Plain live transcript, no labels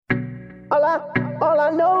All I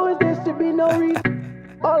know is there should be no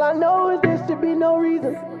reason. All I know is there should be no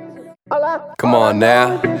reason. Come on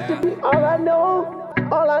now. All I know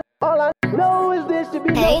is there should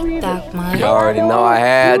be no reason. You already know I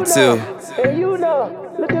had to. And you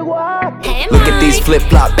know, look at why. Look at these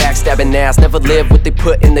flip-flop backstabbing ass. Never live what they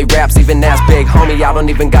put in they raps. Even ass big homie, I don't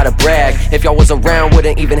even gotta brag. If y'all was around,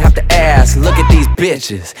 wouldn't even have to ask. Look at these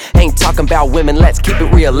bitches. Ain't talking about women, let's keep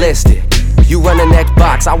it realistic. You running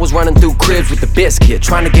Xbox, I was running through cribs with the biscuit,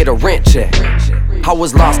 trying to get a rent check. I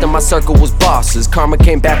was lost and my circle was bosses. Karma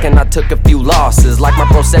came back and I took a few losses. Like my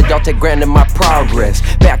bro said, y'all take granted my progress.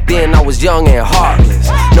 Back then I was young and heartless.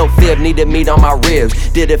 No fib, needed meat on my ribs.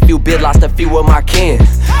 Did a few bid, lost a few of my kin.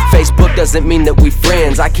 Facebook doesn't mean that we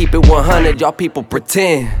friends. I keep it 100, y'all people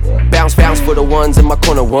pretend. Bounce for the ones in my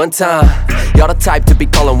corner one time. Y'all the type to be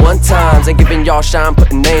calling one times. Ain't giving y'all shine,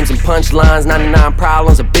 putting names and punchlines. 99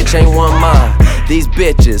 problems, a bitch ain't one mine. These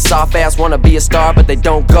bitches, soft ass wanna be a star, but they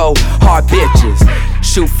don't go hard bitches.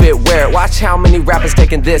 Shoe fit, wear it. Watch how many rappers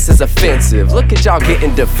taking this as offensive. Look at y'all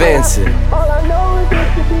getting defensive.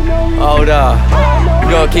 Hold up,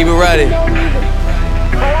 you gonna keep it ready?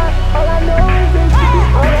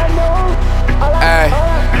 Hey.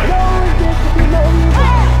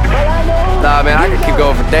 Nah, man, I could keep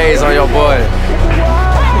going for days on your boy.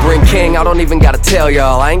 Bryn King, I don't even gotta tell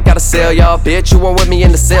y'all. I ain't gotta sell y'all, bitch. You weren't with me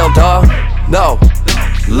in the cell, dawg. No,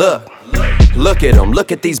 look at them,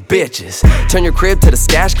 look at these bitches. Turn your crib to the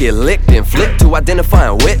stash, get licked and flipped to identify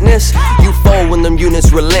a witness. You fold when them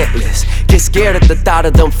units relentless. Get scared at the thought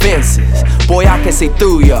of them fences. Boy, I can see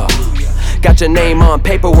through y'all. Got your name on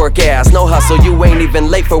paperwork ass. No hustle, you ain't even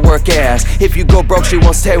late for work ass. If you go broke, she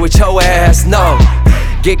won't stay with your ass, no.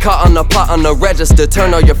 Get caught on the plot on the register,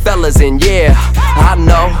 turn all your fellas in, yeah. I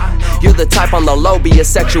know, you're the type on the low, be a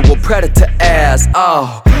sexual predator ass,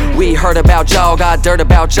 oh. We heard about y'all, got dirt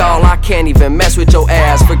about y'all, I can't even mess with your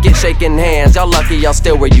ass. Forget shaking hands, y'all lucky y'all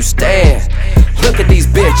still where you stand. Look at these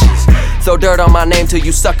bitches, throw dirt on my name till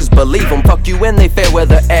you suckers believe them. Fuck you and they fair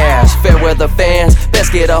weather ass, fair weather fans.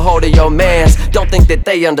 Best get a hold of your mans, don't think that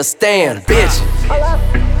they understand, bitches.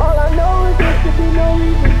 All I know is there should be no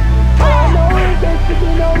reason. All I know is there should be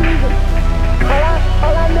no reason.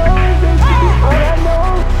 All I know is there should be.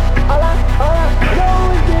 All I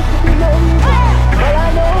know is there should be no reason. All I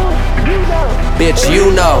know, you know. Bitch, you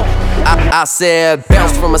know. I said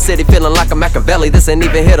bounce from a city feeling like a Machiavelli. This ain't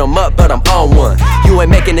even hit 'em up, but I'm on one. You ain't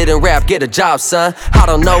making it in rap, get a job, son. I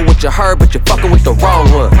don't know what you heard, but you're fucking with the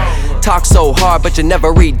wrong one. Talk so hard, but you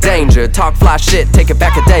never read danger. Talk fly shit, take it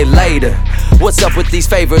back a day later. What's up with these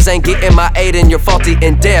favors? Ain't getting my aid in your faulty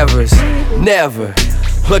endeavors. Never.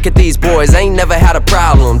 Look at these boys, ain't never had a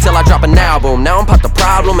problem till I drop an album. Now I'm part the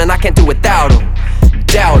problem and I can't do without them.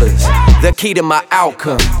 Doubters, the key to my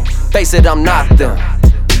outcome. Face it, I'm not them.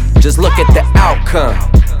 Just look at the outcome.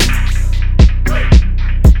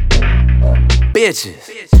 Bitches.